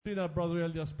Seen our brother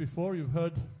Elias before. You've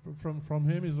heard from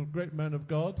him. He's a great man of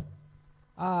God.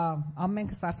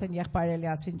 Ամենքս արդեն եղբայր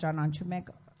Էլիասին ճանաչում ենք,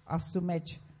 Աստծո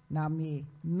մեջ նա մի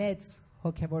մեծ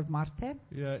հոգևոր մարդ է։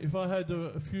 Yeah, if I had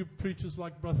a few preachers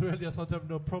like brother Elias, I'd have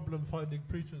no problem finding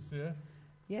preachers here.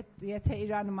 Եթե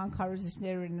Իրանում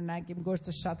անկարուզիչներ ունենանք, իմ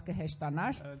գործը շատ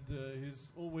կհեշտանար։ And he's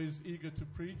always eager to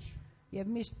preach. Եվ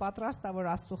միշտ պատրաստ է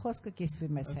որ Աստծո խոսքը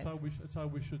կիսվի մեզ հետ։ That's how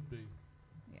we should be.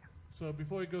 Yeah. So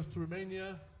before he goes to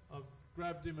Romania, I've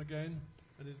grabbed him again,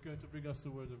 and he's going to bring us the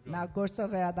word of God. Նա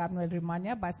գործով վերադառնում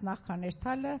Ռումանիա, բայց նախքան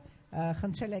երթալը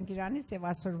խնդրել ենք Իրանից եւ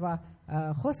այսօրվա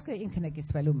խոսքը ինքն է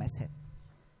կիսվելու մեզ հետ։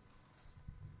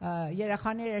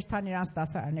 Երեխաները երթան իրանց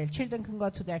դասարաններ. Children can go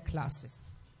to their classes.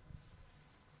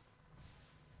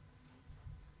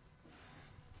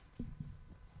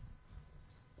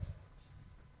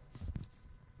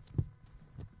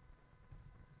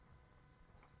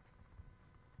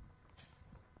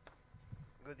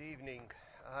 Good evening.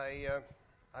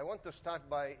 I want to start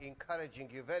by encouraging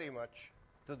you very much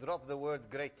to drop the word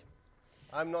great.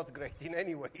 I'm not great in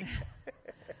any way.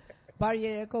 Բարի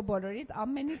երեկո բոլորիդ,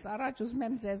 ամենից առաջ ուզում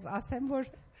եմ ձեզ ասեմ, որ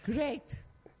great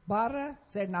բառը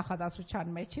ձեր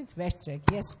նախադասության մեջից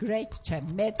վերցրեք։ Ես great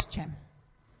չեմ, մեծ չեմ։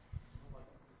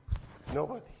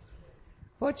 Nobody.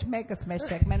 Ոչ մեկս մեծ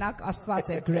չեք, մենակ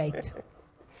Աստված է great։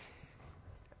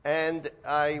 And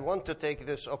I want to take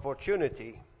this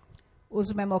opportunity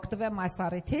Ուզում եմ օգտվեմ այս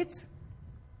առիթից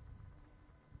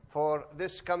for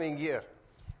this coming year.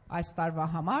 Այս տարվա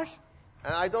համար,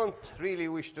 And I don't really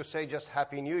wish to say just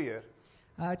Happy New Year,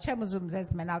 չեմ ուզում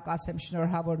ձեզ մենակ ասեմ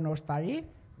շնորհավոր նոր տարի,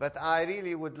 but I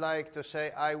really would like to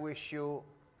say I wish you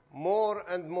more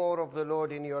and more of the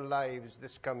Lord in your lives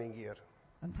this coming year.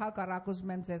 ընդհակառակ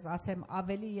ուզում եմ ձեզ ասեմ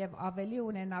ավելի եւ ավելի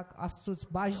ունենաք Աստծուց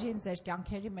բաժին ձեր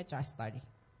կյանքերի մեջ այս տարի։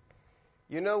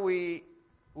 You know,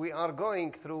 we are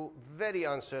going through very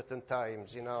uncertain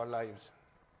times in our lives.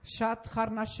 Շատ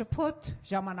խառնաշփոթ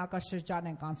ժամանակաշրջան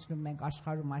ենք անցնում մենք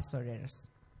աշխարհում այս օրերս։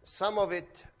 Some of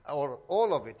it, or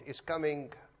all of it, is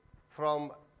coming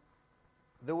from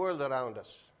the world around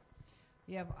us.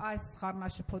 Եվ այս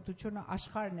խառնաշփոթությունը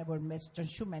աշխարհն է, որ մեզ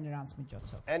ճնշում է նրանց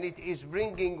միջոցով։ And it is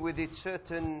bringing with it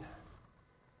certain,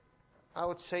 I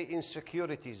would say,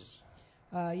 insecurities.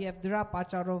 Եվ դրա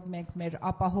պատճառով մենք մեր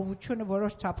ապահովությունը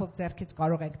որոշ չափով ձեռքից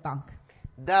կարող ենք տանք։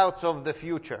 Doubts of the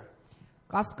future.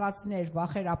 Կասկածներ,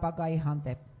 վախեր ապագայի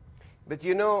հանդեպ։ But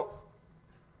you know,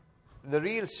 the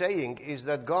real saying is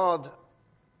that God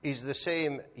is the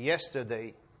same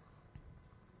yesterday,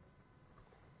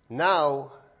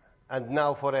 now, and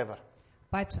now forever.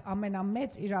 Բայց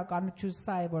ամենամեծ իրականությունը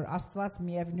սա է, որ Աստված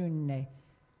միևնույնն է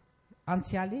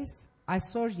անցյալից,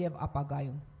 այսօր եւ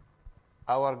ապագայում։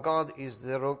 Our God is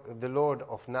the Lord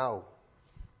of now.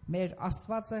 Մեր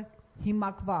Աստվածը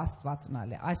հիմակվա Աստվածն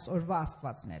է, այսօրվա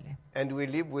Աստվածն է։ And we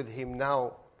live with Him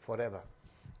now forever.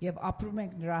 Եվ ապրում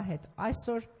ենք նրա հետ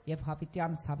այսօր եւ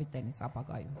հավիտյանս հավիտենից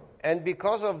ապագայում։ And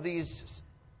because of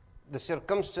the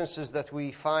circumstances that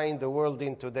we find the world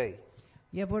in today,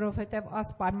 Եվ որովհետեւ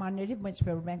այս պայմանների մեջ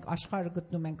որ մենք աշխարհը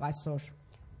գտնում ենք այսօր,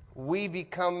 we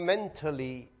become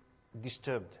mentally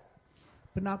disturbed.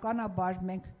 բնականաբար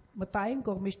մենք մտային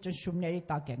կողմից ճնշումների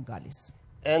տակ են գալիս։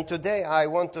 And today I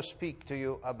want to speak to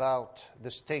you about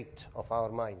the state of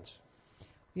our minds.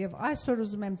 Եվ այսօր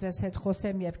ուզում եմ ձեզ հետ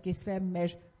խոսեմ եւ կիսվեմ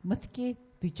մեր մտքի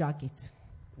վիճակից։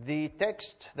 The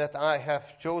text that I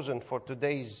have chosen for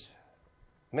today's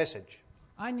message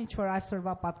Այն ինչ որ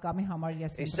այսօրվա պատգամի համար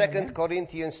ես is ընտրել 2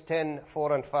 Corinthians 10,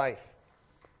 4 and 5.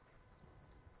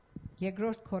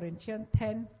 Երկրորդ Կորինթյան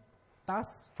 10,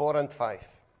 4 and 5.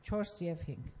 4 եւ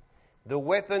 5։ The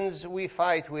weapons we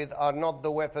fight with are not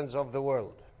the weapons of the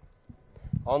world.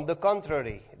 On the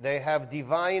contrary, they have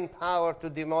divine power to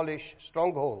demolish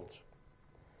strongholds.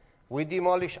 We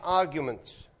demolish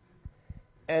arguments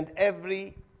and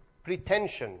every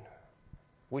pretension,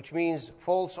 which means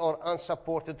false or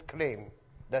unsupported claim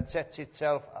that sets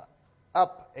itself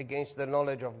up against the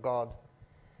knowledge of God.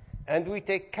 And we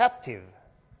take captive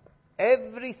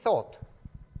every thought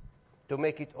to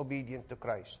make it obedient to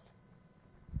Christ.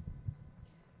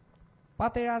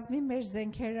 Պատերազմի մեր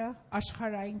զենքերը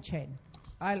աշխարհային չեն,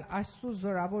 այլ Աստծո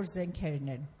զորավոր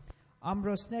զենքերն են,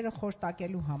 ամրոցները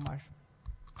խորտակելու համար։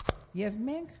 Եվ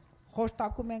մենք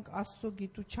խորտակում ենք Աստծո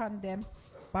գիտության դեմ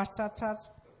բարձրացած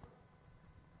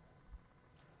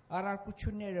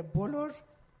առարկությունները, բոլոր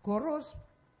գոռոզ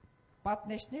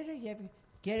պատնեշները եւ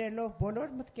գերելով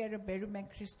բոլոր մտքերը բերում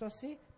ենք Քրիստոսի